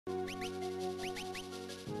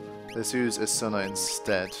Let's use Isuna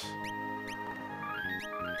instead.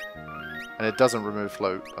 And it doesn't remove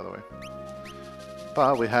float, by the way.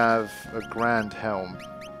 But we have a grand helm.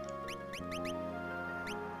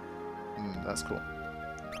 That's cool.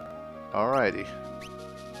 Alrighty.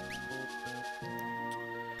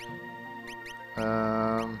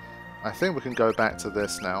 I think we can go back to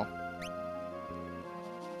this now.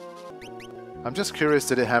 I'm just curious,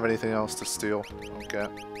 did it have anything else to steal or get?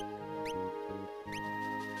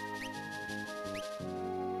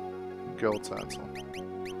 Girl turtle.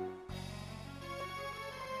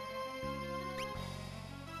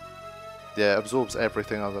 Yeah, absorbs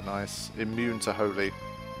everything other than ice. Immune to holy.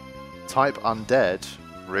 Type undead?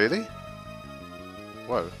 Really?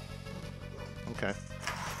 Whoa. Okay.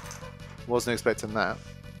 Wasn't expecting that.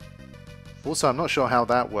 Also, I'm not sure how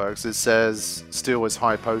that works. It says steel is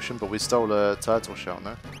high potion, but we stole a turtle shell,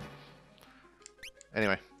 no?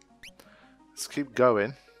 Anyway. Let's keep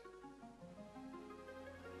going.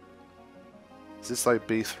 Is this like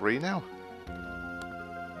B3 now?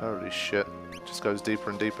 Holy shit. It just goes deeper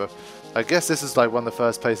and deeper. I guess this is like one of the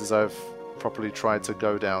first places I've properly tried to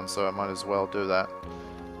go down, so I might as well do that.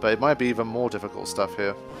 But it might be even more difficult stuff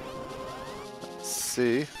here. Let's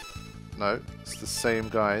see. No, it's the same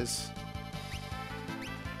guys.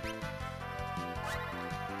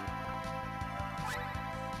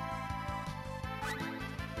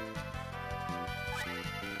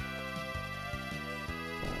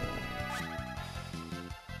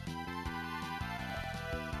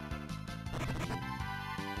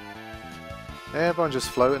 Everyone just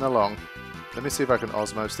floating along. Let me see if I can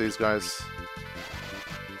osmose these guys.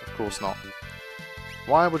 Of course not.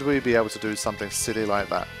 Why would we be able to do something silly like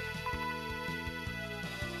that?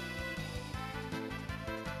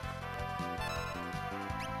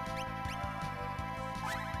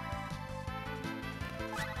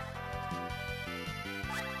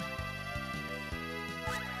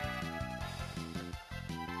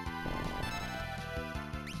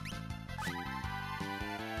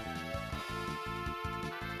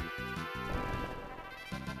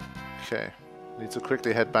 Okay, need to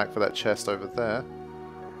quickly head back for that chest over there.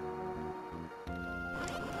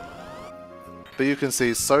 But you can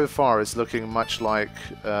see so far it's looking much like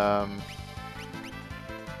Final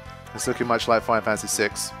Fantasy VI,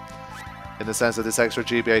 in the sense that this extra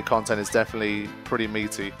GBA content is definitely pretty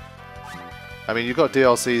meaty. I mean, you've got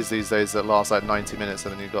DLCs these days that last like 90 minutes,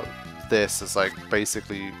 and then you've got this as like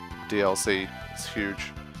basically DLC. It's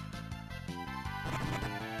huge.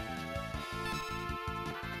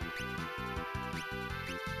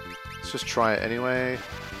 Just try it anyway.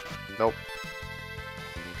 Nope.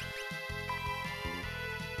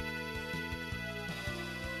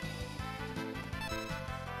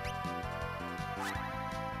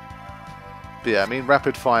 But yeah, I mean,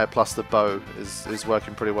 rapid fire plus the bow is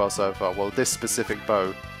working pretty well so far. Well, this specific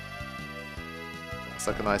bow, it's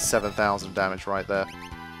like a nice 7,000 damage right there.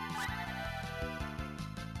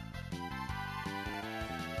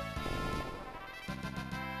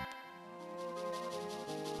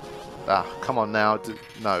 Ah, come on now.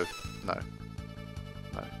 No. No.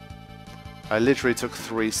 No. I literally took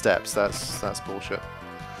 3 steps. That's bullshit.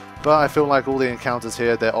 But I feel like all the encounters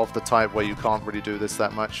here, they're of the type where you can't really do this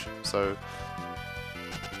that much. So,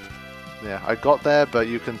 yeah, I got there, but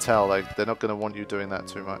you can tell, like, they're not going to want you doing that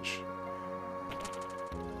too much.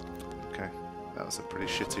 Okay, that was a pretty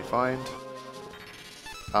shitty find.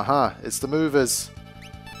 Aha, it's the movers.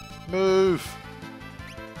 Move!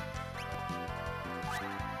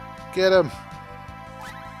 Get him!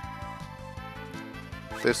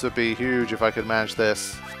 This would be huge if I could manage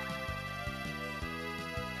this.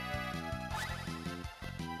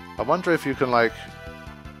 I wonder if you can, like,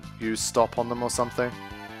 use stop on them or something.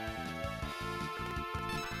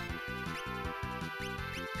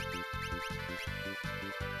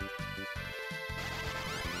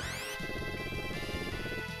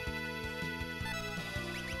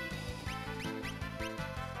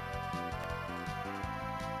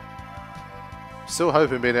 Still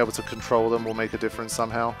hoping being able to control them will make a difference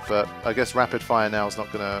somehow, but I guess rapid fire now is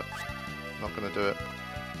not gonna do it.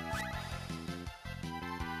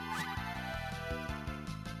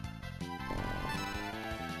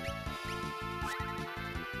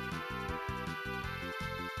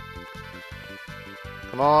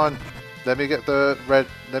 Come on, let me get the red.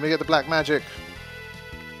 Let me get the black magic.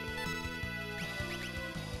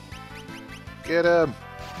 Get him.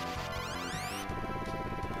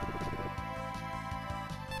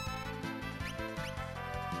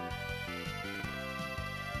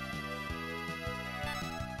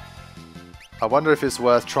 I wonder if it's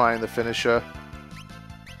worth trying the finisher.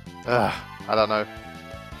 I don't know.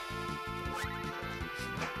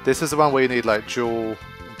 This is the one where you need like dual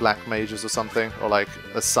black mages or something, or like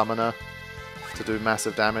a summoner to do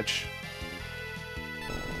massive damage.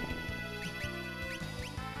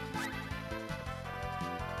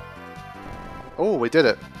 Oh, we did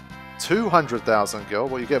it. 200,000 gil.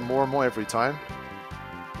 Well, you get more and more every time.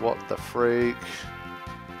 What the freak?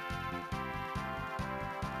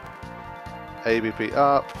 ABP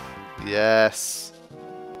up. Yes.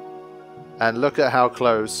 And look at how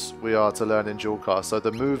close we are to learning dual cast. So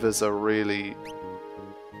the movers are really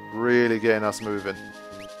getting us moving.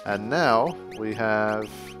 And now we have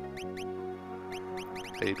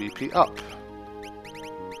ABP up.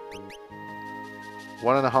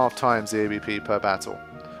 1.5 times the ABP per battle.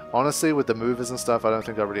 Honestly, with the movers and stuff, I don't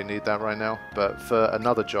think I really need that right now. But for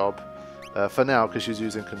another job, for now, because she's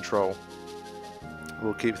using control,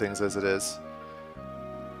 we'll keep things as it is.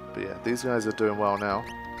 But yeah, these guys are doing well now.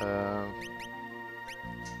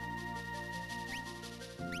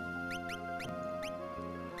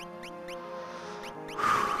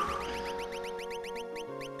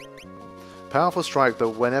 Powerful strike that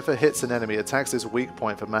whenever hits an enemy attacks its weak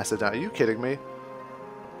point for massive damage. Are you kidding me?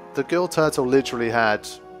 The Gill Turtle literally had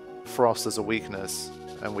Frost as a weakness,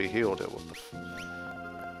 and we healed it. What the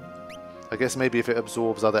I guess maybe if it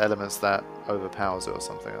absorbs other elements that overpowers it or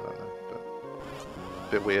something, I don't know. But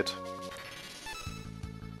a bit weird.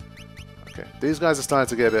 Okay, these guys are starting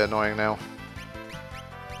to get a bit annoying now.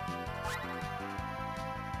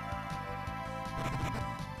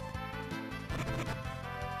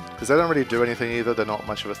 Because they don't really do anything either, they're not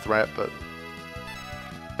much of a threat, but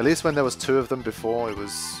at least when there was 2 of them before, it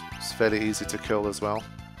was fairly easy to kill as well.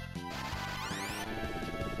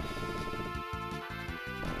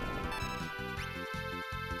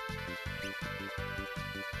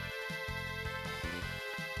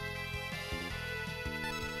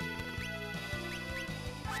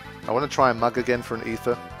 I want to try and mug again for an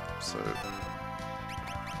ether, so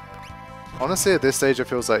honestly at this stage it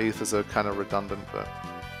feels like ethers are kind of redundant, but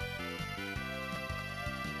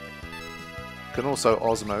can also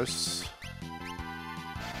osmose.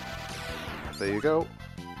 There you go.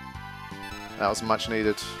 That was much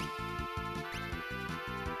needed.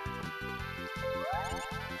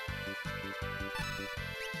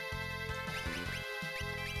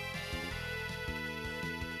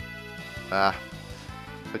 Ah.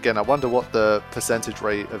 Again, I wonder what the percentage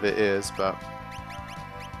rate of it is, but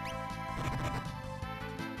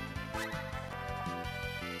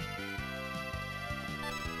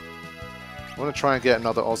I want to try and get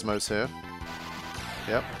another Osmos here.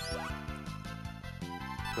 Yep.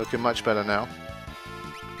 Looking much better now.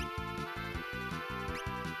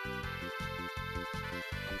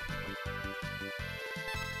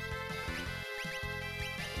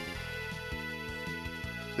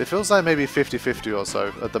 It feels like maybe 50-50 or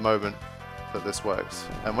so at the moment that this works.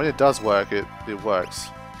 And when it does work, it works.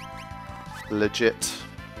 Legit.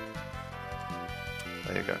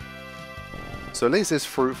 There you go. So at least it's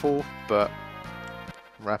fruitful, but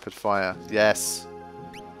rapid fire. Yes.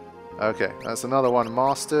 Okay, that's another one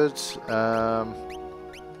mastered.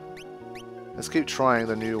 Let's keep trying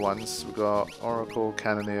the new ones. We've got Oracle,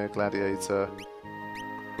 Cannoneer, Gladiator.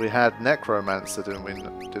 We had Necromancer, didn't we?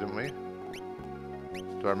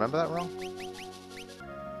 Do I remember that wrong?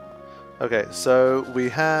 Okay, so we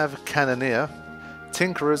have Cannoneer.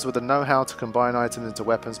 Tinkerers with the know-how to combine items into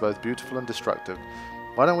weapons both beautiful and destructive.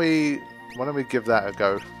 Why don't we give that a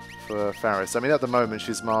go for Faris? I mean, at the moment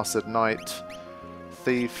she's mastered Knight,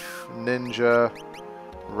 Thief, Ninja,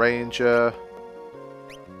 Ranger.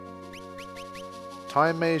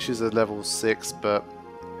 Time Mage is a level 6, but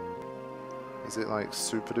is it like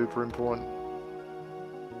super duper important?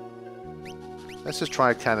 Let's just try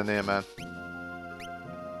a Cannoneer, man.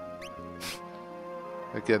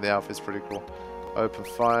 Again, the outfit's pretty cool. Open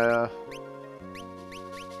fire.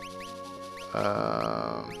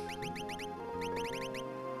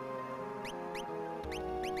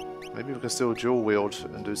 Maybe we can still dual wield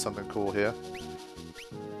and do something cool here.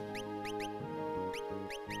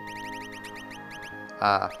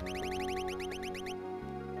 Ah.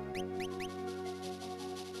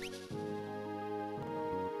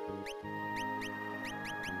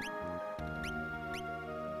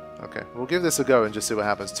 Okay, we'll give this a go and just see what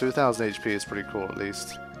happens. 2000 HP is pretty cool at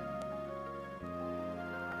least.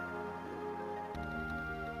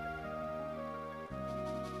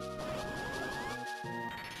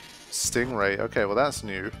 Stingray, okay, well that's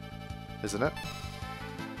new, isn't it?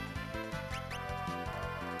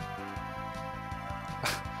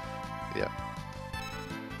 Yeah.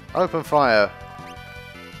 Open fire.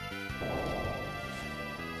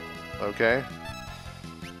 Okay.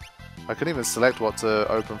 I couldn't even select what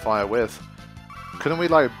to open fire with. Couldn't we,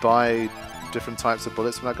 like, buy different types of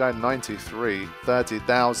bullets from that guy? 93,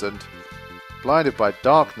 30,000. Blinded by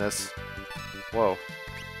darkness. Whoa.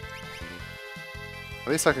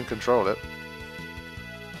 At least I can control it.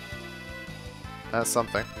 That's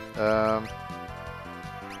something. Now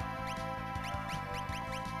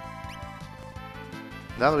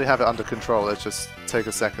that we have it under control, let's just take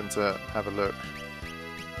a second to have a look.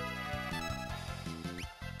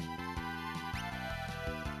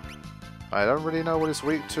 I don't really know what it's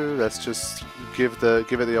weak to. Let's just give it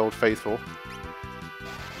the old faithful.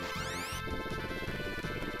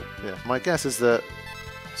 Yeah, my guess is that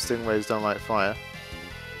stingrays don't like fire.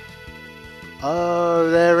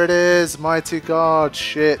 Oh, there it is! Mighty God!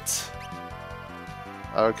 Shit!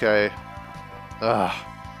 Okay. Ugh.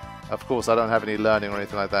 Of course, I don't have any learning or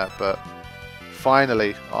anything like that, but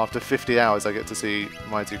finally, after 50 hours, I get to see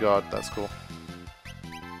Mighty God. That's cool.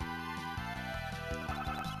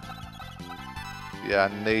 Yeah,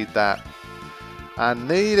 I need that. I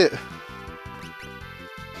need it!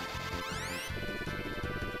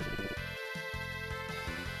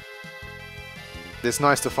 It's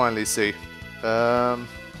nice to finally see. I'm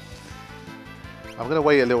going to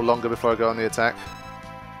wait a little longer before I go on the attack.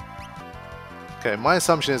 Okay, my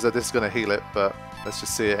assumption is that this is going to heal it, but let's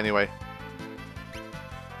just see it anyway.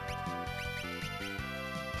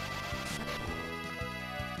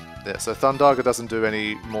 Yeah, so Thundaga doesn't do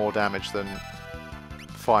any more damage than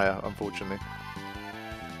fire, unfortunately.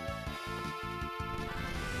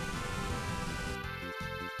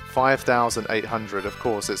 $5,800, of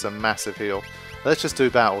course, it's a massive heal. Let's just do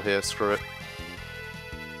battle here, screw it.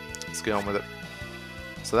 Let's get on with it.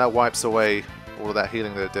 So that wipes away all of that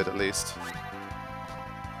healing that it did, at least.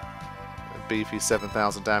 A beefy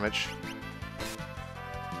 7,000 damage.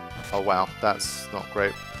 Oh wow, that's not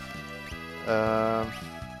great. But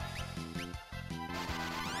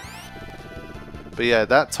yeah,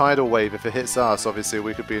 that tidal wave, if it hits us, obviously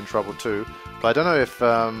we could be in trouble too. But I don't know if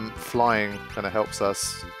flying kind of helps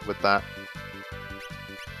us with that.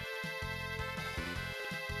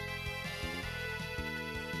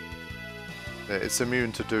 Yeah, it's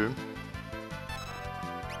immune to Doom.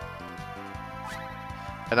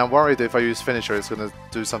 And I'm worried that if I use Finisher, it's going to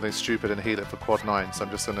do something stupid and heal it for quad 9, so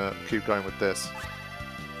I'm just going to keep going with this.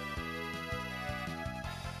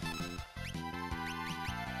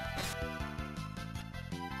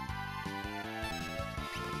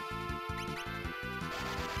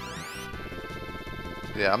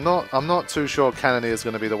 Yeah, I'm not too sure Cannoneer is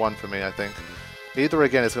going to be the one for me, I think. Either,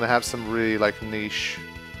 again, it's going to have some really, like, niche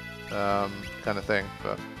kind of thing,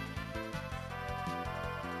 but...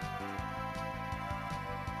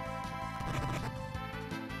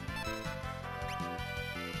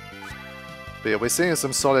 But yeah, we're seeing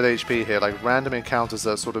some solid HP here, like random encounters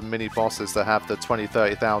that are sort of mini bosses that have the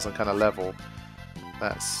 20-30,000 kind of level.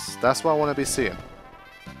 That's what I want to be seeing.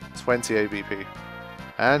 20 ABP.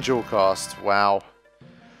 And dual cast. Wow.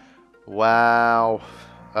 Wow.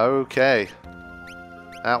 Okay.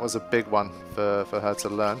 That was a big one for her to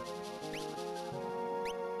learn.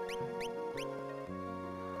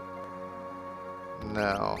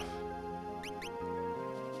 Now...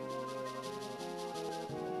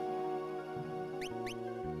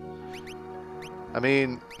 I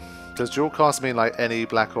mean, does dual cast mean like any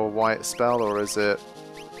black or white spell, or is it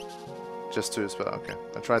just 2 spell? Okay,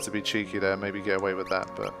 I tried to be cheeky there, maybe get away with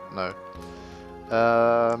that, but no.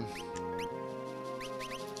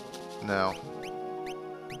 Now,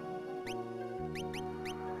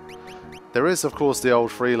 there is of course the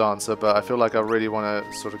old freelancer, but I feel like I really want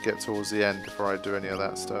to sort of get towards the end before I do any of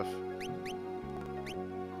that stuff.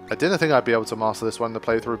 I didn't think I'd be able to master this one in the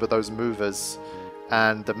playthrough, but those movers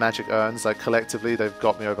and the magic urns, like collectively, they've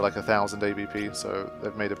got me over like 1,000 ABP, so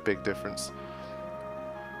they've made a big difference.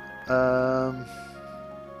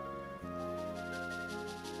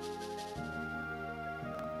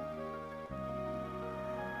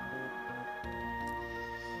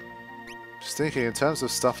 Just thinking in terms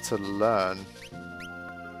of stuff to learn.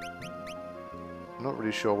 I'm not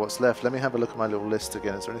really sure what's left. Let me have a look at my little list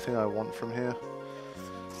again. Is there anything I want from here?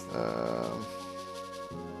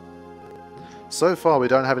 So far we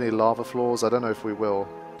don't have any lava floors. I don't know if we will.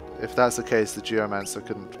 If that's the case, the Geomancer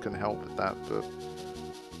can help with that, but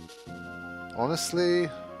honestly,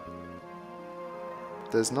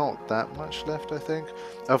 there's not that much left, I think.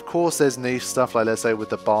 Of course there's niche stuff, like let's say with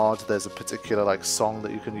the Bard, there's a particular like song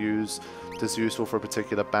that you can use that's useful for a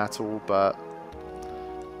particular battle, but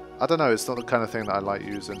I don't know, it's not the kind of thing that I like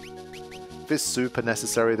using. If it's super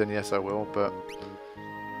necessary, then yes I will, but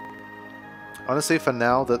honestly for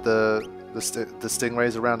now that the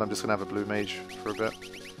Stingray's around, I'm just going to have a blue mage for a bit.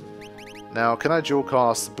 Now, can I dual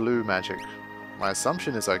cast blue magic? My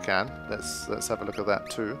assumption is I can. Let's have a look at that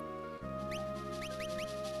too.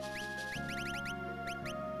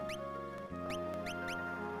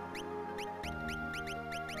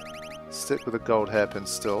 Stick with the gold hairpin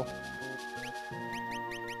still.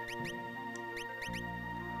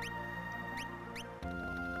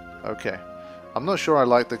 Okay. I'm not sure I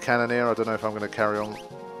like the cannoneer. I don't know if I'm going to carry on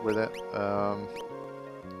with it.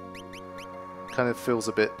 Kind of feels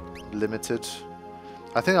a bit limited.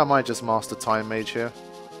 I think I might just master Time Mage here.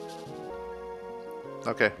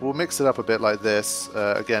 Okay, we'll mix it up a bit like this.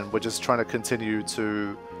 Again, we're just trying to continue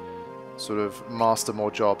to sort of master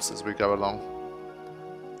more jobs as we go along.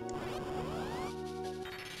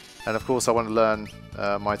 And of course I want to learn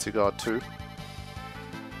Mighty Guard too.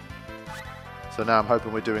 So now I'm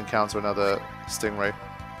hoping we do encounter another Stingray.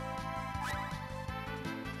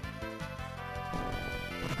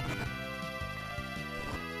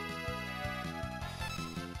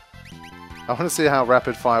 I want to see how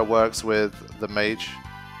rapid fire works with the mage.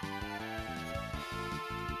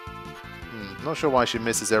 Not sure why she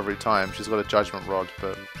misses every time. She's got a judgment rod,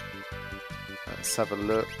 but let's have a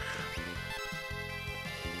look.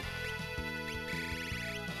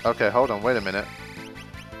 Okay, hold on, wait a minute.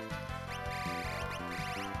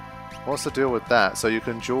 What's the deal with that? So you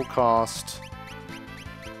can dual cast...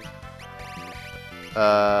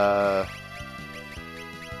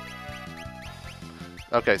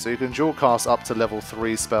 Okay, so you can dual cast up to level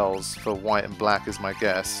 3 spells for white and black is my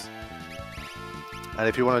guess. And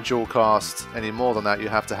if you want to dual cast any more than that, you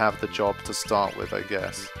have to have the job to start with, I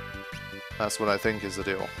guess. That's what I think is the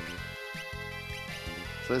deal.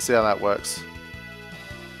 So let's see how that works.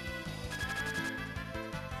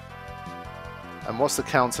 And what's the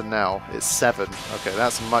counter now? It's 7. Okay,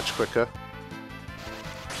 that's much quicker.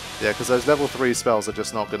 Yeah, because those level 3 spells are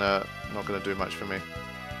just not gonna do much for me.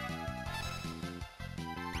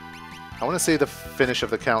 I want to see the finish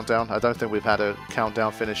of the countdown. I don't think we've had a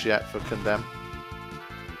countdown finish yet for Condemn.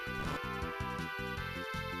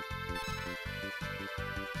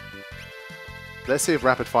 Let's see if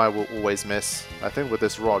Rapid Fire will always miss. I think with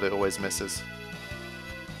this rod it always misses.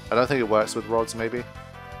 I don't think it works with rods, maybe.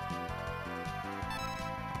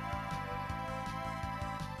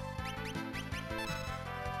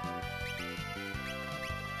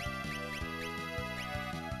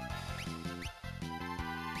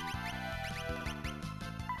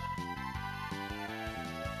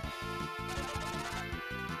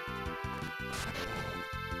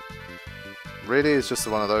 Really? It's just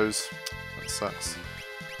one of those? That sucks.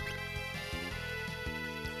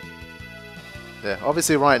 Yeah,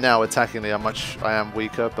 obviously right now attackingly I am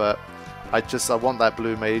weaker, but I want that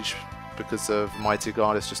blue mage because of Mighty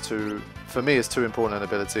Guard. It's just too, for me it's too important an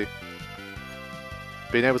ability.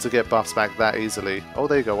 Being able to get buffs back that easily. Oh,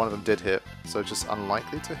 there you go, one of them did hit. So just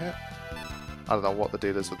unlikely to hit? I don't know what the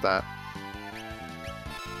deal is with that.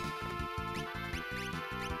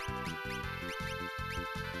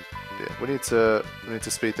 Yeah, we need to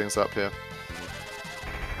speed things up here.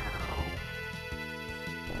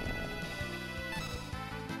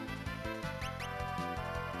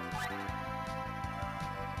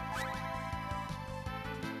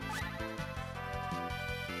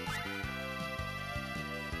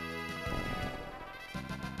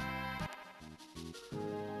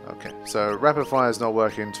 Okay, so rapid fire is not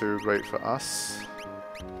working too great for us.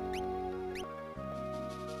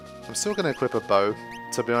 I'm still going to equip a bow.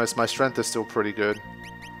 To be honest, my strength is still pretty good.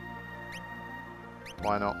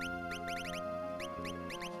 Why not?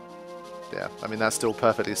 Yeah, I mean that's still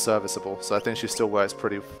perfectly serviceable, so I think she still works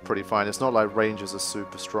pretty fine. It's not like rangers are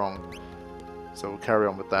super strong, so we'll carry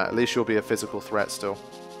on with that. At least she'll be a physical threat still.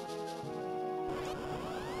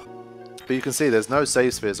 But you can see there's no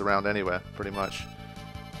save spheres around anywhere, pretty much.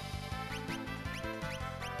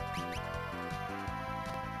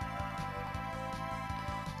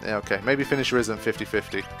 Yeah, okay, maybe finisher isn't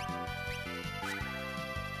 50-50.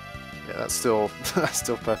 Yeah, that's still that's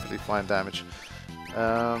still perfectly fine damage.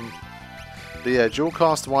 But yeah, dual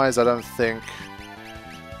cast wise, I don't think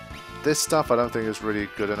this stuff I don't think is really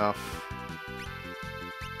good enough.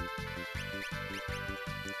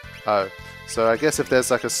 Oh, so I guess if there's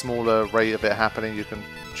like a smaller rate of it happening, you can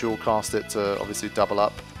dual cast it to obviously double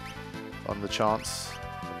up on the chance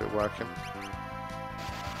of it working.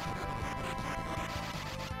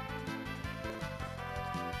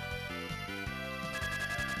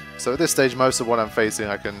 So at this stage, most of what I'm facing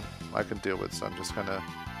I can deal with, so I'm just kind of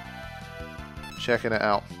checking it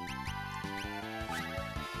out.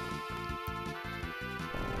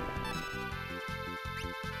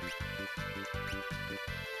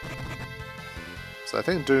 So I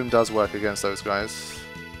think Doom does work against those guys.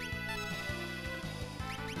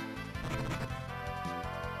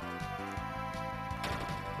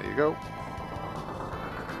 you go.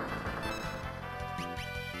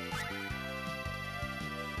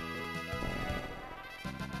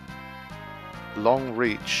 Long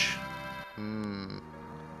reach.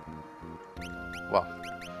 Well,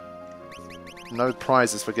 no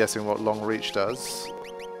prizes for guessing what long reach does.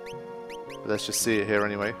 But let's just see it here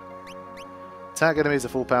anyway. Attack enemies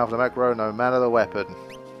at full power for the macro, no matter the weapon.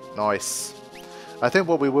 Nice. I think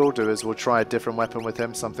what we will do is we'll try a different weapon with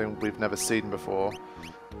him, something we've never seen before.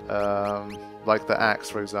 Like the axe,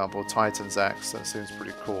 for example, Titan's axe. That seems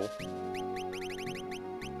pretty cool.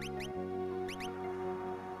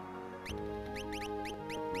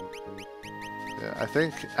 Yeah, I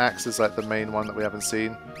think axe is like the main one that we haven't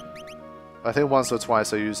seen. I think once or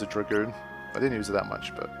twice I used a Dragoon. I didn't use it that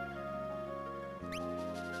much, but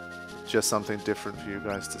just something different for you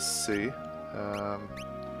guys to see.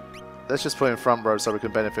 Let's just put in front row so we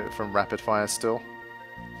can benefit from rapid fire still.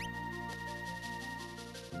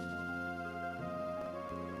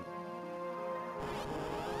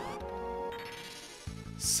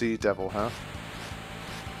 Sea Devil, huh?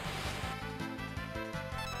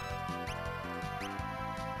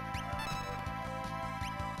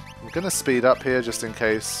 I'm going to speed up here just in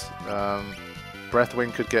case.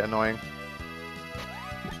 Breathwing could get annoying.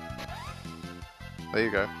 There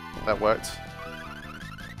you go. That worked.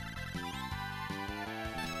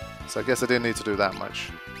 So I guess I didn't need to do that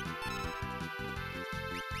much.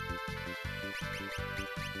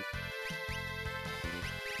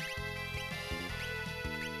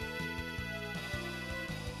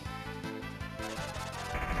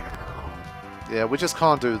 Yeah, we just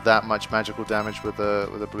can't do that much magical damage with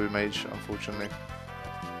a blue mage, unfortunately.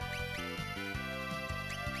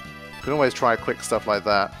 You can always try quick stuff like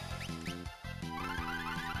that.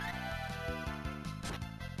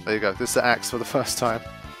 There you go. This is the axe for the first time.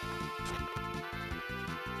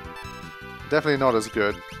 Definitely not as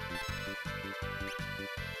good.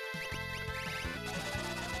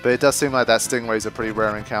 But it does seem like that Stingray is a pretty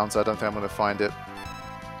rare encounter. I don't think I'm going to find it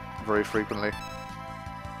very frequently.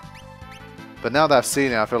 But now that I've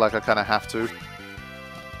seen it, I feel like I kind of have to.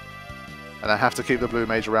 And I have to keep the blue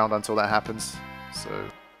mage around until that happens. So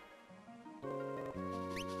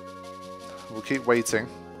we'll keep waiting.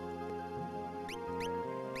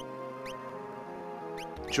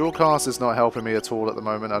 Dual cast is not helping me at all at the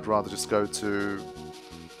moment. I'd rather just go to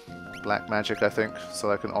black magic, I think, so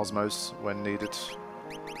I can osmose when needed.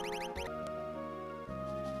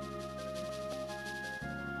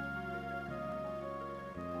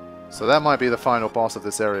 So that might be the final boss of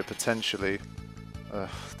this area, potentially.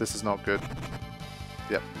 This is not good.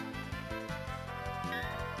 Yep.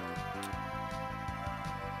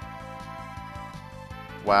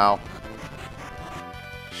 Wow.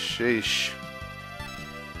 Sheesh.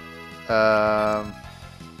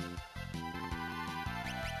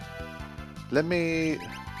 Let me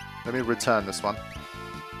return this one.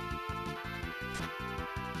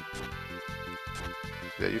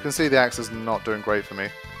 Yeah, you can see the axe is not doing great for me.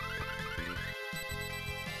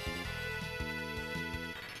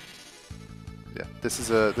 Yeah, this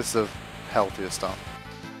is a healthier start.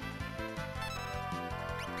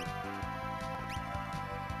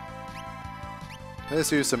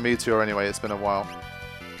 Let's use some meteor anyway. It's been a while.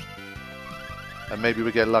 And maybe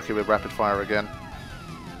we get lucky with rapid fire again.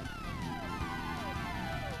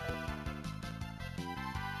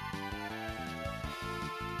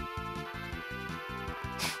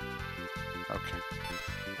 Okay.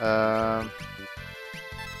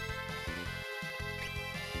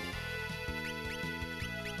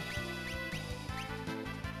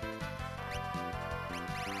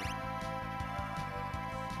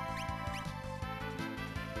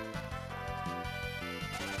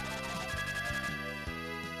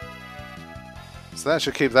 So that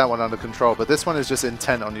should keep that one under control, but this one is just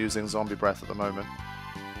intent on using zombie breath at the moment.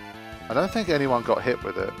 I don't think anyone got hit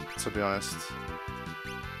with it, to be honest.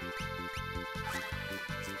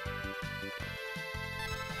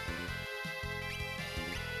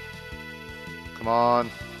 Come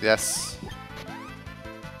on. Yes.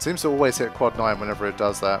 It seems to always hit quad 9 whenever it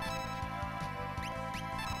does that.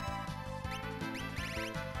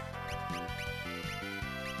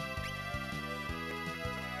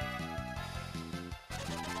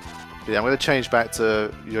 Yeah, I'm going to change back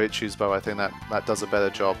to Yoichi's bow. I think that does a better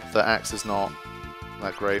job. The axe is not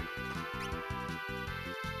that great.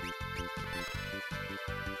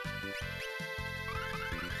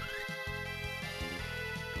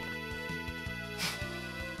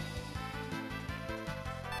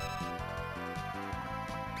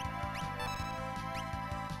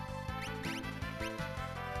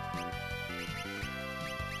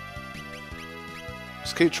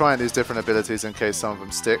 Just keep trying these different abilities in case some of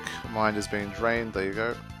them stick. Mind is being drained. There you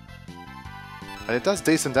go. And it does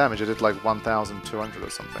decent damage. It did like 1,200 or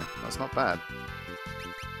something. That's not bad.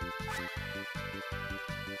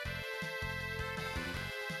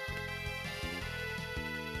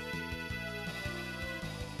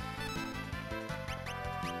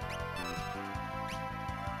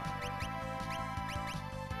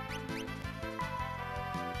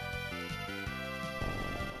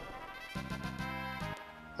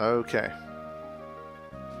 Okay.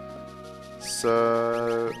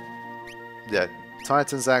 So, yeah,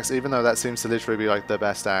 Titan's axe, even though that seems to literally be like the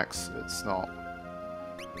best axe, it's not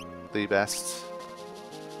the best.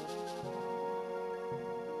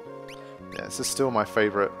 Yeah, this is still my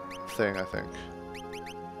favorite thing, I think.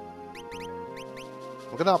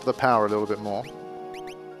 We're going to up the power a little bit more.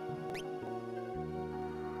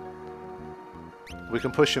 We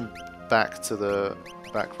can push him back to the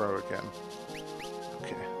back row again.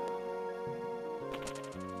 Okay.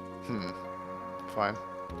 Fine.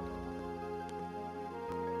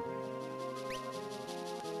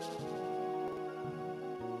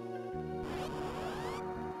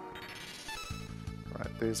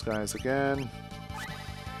 Right, these guys again.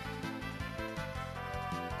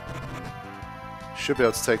 Should be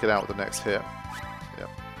able to take it out with the next hit. Yep.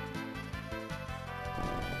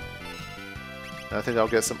 And I think I'll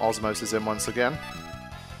get some osmosis in once again.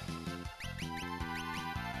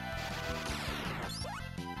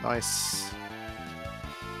 Nice.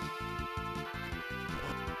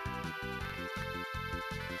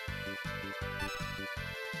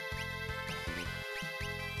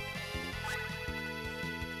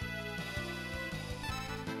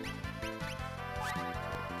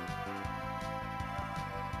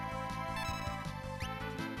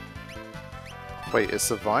 Wait, it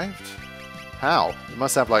survived? How? It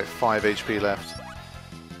must have like 5 HP left.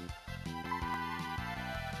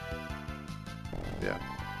 Yeah.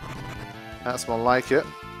 That's more like it.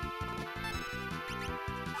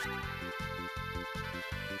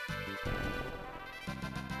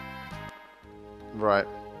 Right.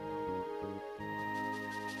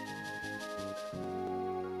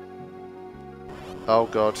 Oh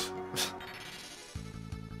god.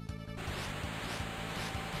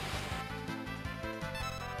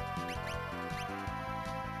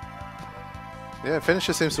 Yeah,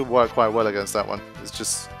 finisher seems to work quite well against that one. It's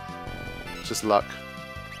just luck.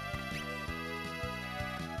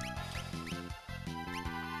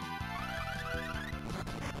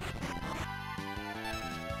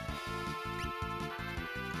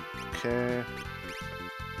 Okay.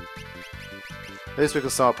 At least we can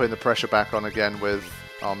start putting the pressure back on again with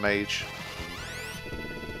our mage.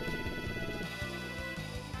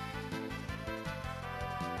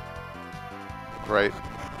 Great.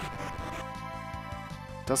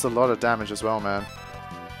 Does a lot of damage as well, man.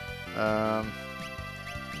 I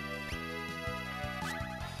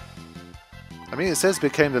mean, it says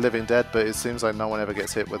became the living dead, but it seems like no one ever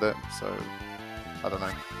gets hit with it, so I don't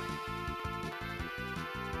know.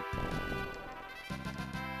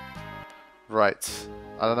 Right.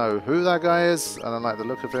 I don't know who that guy is. I don't like the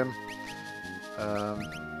look of him.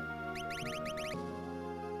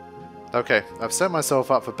 Okay, I've set myself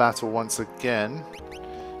up for battle once again.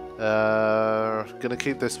 Gonna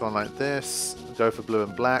keep this one like this, go for blue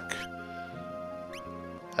and black,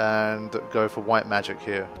 and go for white magic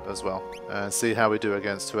here as well, and see how we do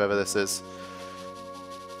against whoever this is.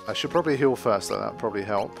 I should probably heal first, though. That'll probably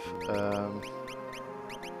help.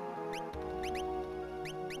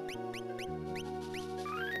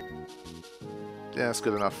 Yeah, that's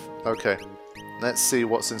good enough. Okay, let's see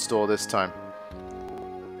what's in store this time.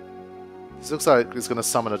 This looks like it's gonna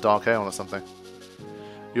summon a Dark Aeon or something.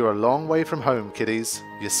 You're a long way from home, kiddies.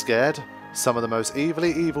 You're scared? Some of the most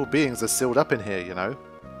evilly evil beings are sealed up in here, you know.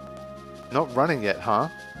 Not running yet, huh?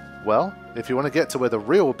 Well, if you want to get to where the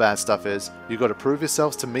real bad stuff is, you got to prove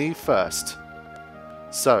yourselves to me first.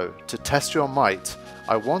 So, to test your might,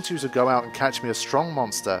 I want you to go out and catch me a strong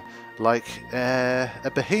monster, like,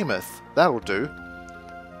 a behemoth. That'll do.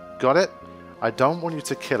 Got it? I don't want you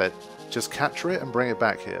to kill it. Just capture it and bring it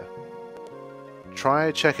back here.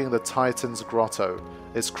 Try checking the Titan's Grotto.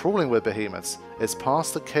 It's crawling with behemoths. It's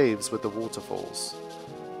past the caves with the waterfalls.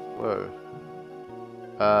 Whoa.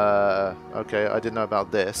 Okay, I didn't know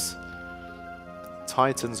about this.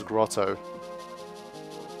 Titan's Grotto.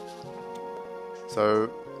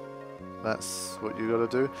 So, that's what you gotta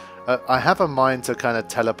do. I have a mind to kind of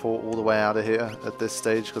teleport all the way out of here at this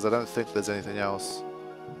stage, because I don't think there's anything else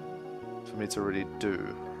for me to really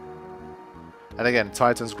do. And again,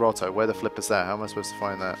 Titan's Grotto, where the flip is that? How am I supposed to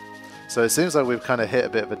find that? So it seems like we've kind of hit a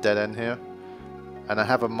bit of a dead end here. And I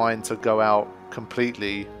have a mind to go out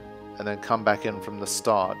completely and then come back in from the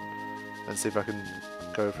start and see if I can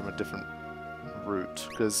go from a different route,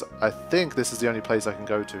 because I think this is the only place I can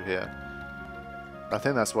go to here. I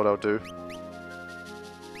think that's what I'll do.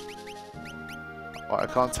 What, I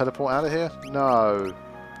can't teleport out of here? No.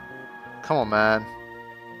 Come on, man.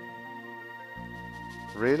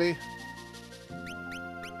 Really?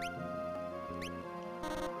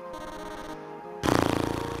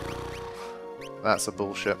 That's a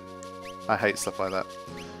bullshit. I hate stuff like that.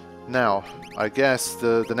 Now, I guess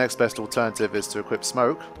the next best alternative is to equip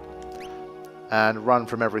smoke and run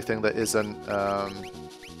from everything that isn't going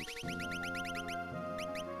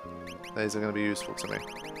to be useful to me.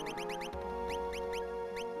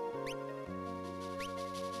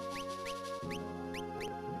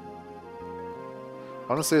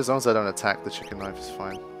 Honestly, as long as I don't attack, the chicken knife is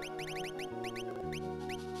fine.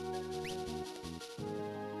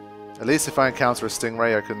 At least if I encounter a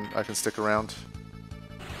Stingray, I can stick around.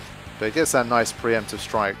 But it gets that nice preemptive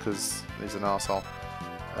strike because he's an arsehole.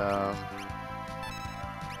 But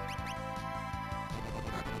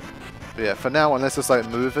yeah, for now, unless it's like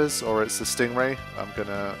movers or it's a Stingray, I'm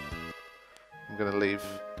gonna leave.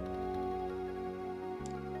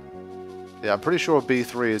 Yeah, I'm pretty sure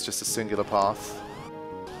B3 is just a singular path.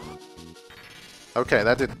 Okay,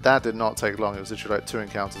 that did not take long. It was literally like 2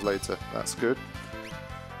 encounters later. That's good.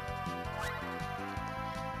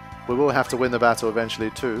 We will have to win the battle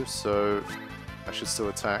eventually too, so I should still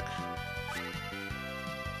attack.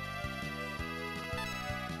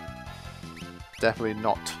 Definitely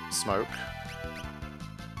not smoke.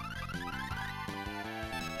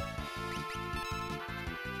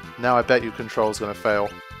 Now I bet you control's gonna fail.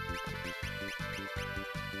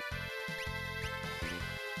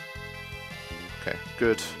 Okay,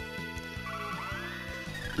 good.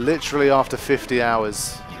 Literally after 50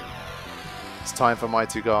 hours, it's time for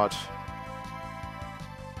Mighty Guard.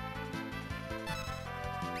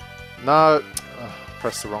 No! Oh,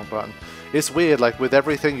 pressed the wrong button. It's weird, like with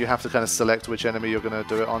everything you have to kind of select which enemy you're going to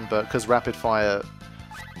do it on, but because rapid fire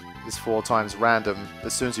is 4 times random,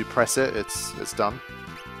 as soon as you press it, it's done.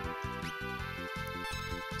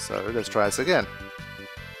 So let's try this again.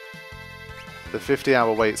 The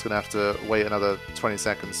 50-hour wait's going to have to wait another 20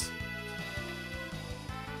 seconds.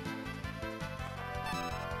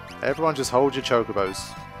 Everyone just hold your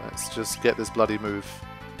chocobos. Let's just get this bloody move.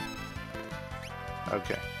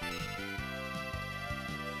 Okay.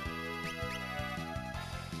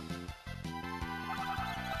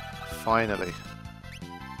 Finally.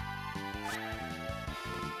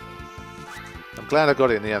 I'm glad I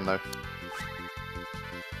got it in the end though.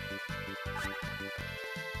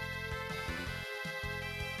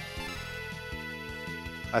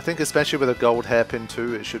 I think especially with a gold hairpin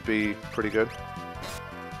too, it should be pretty good.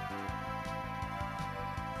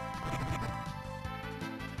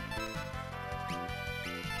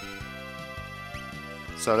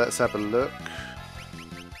 So let's have a look.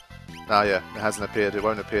 Oh yeah, it hasn't appeared. It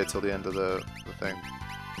won't appear till the end of the thing.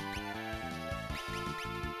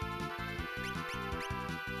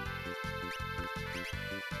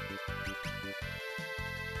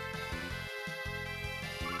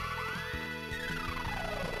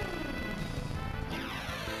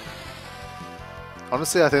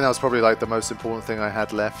 Honestly, I think that was probably like the most important thing I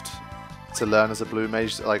had left to learn as a blue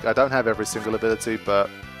mage. Like, I don't have every single ability, but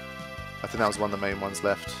I think that was one of the main ones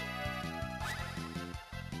left.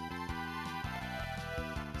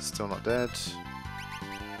 Still not dead.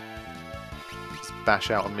 Just bash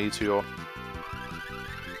out a meteor.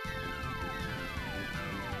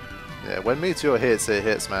 Yeah, when meteor hits, it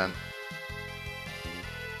hits, man.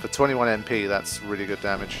 For 21 MP, that's really good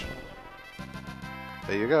damage.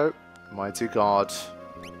 There you go. Mighty Guard.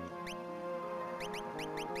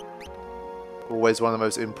 Always one of the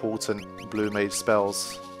most important blue mage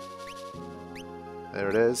spells. There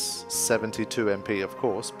it is. 72 MP, of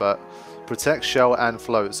course, but protect, shell, and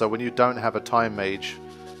float. So when you don't have a time mage,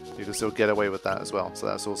 you can still get away with that as well. So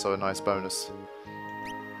that's also a nice bonus.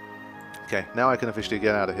 Okay, now I can officially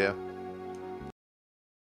get out of here.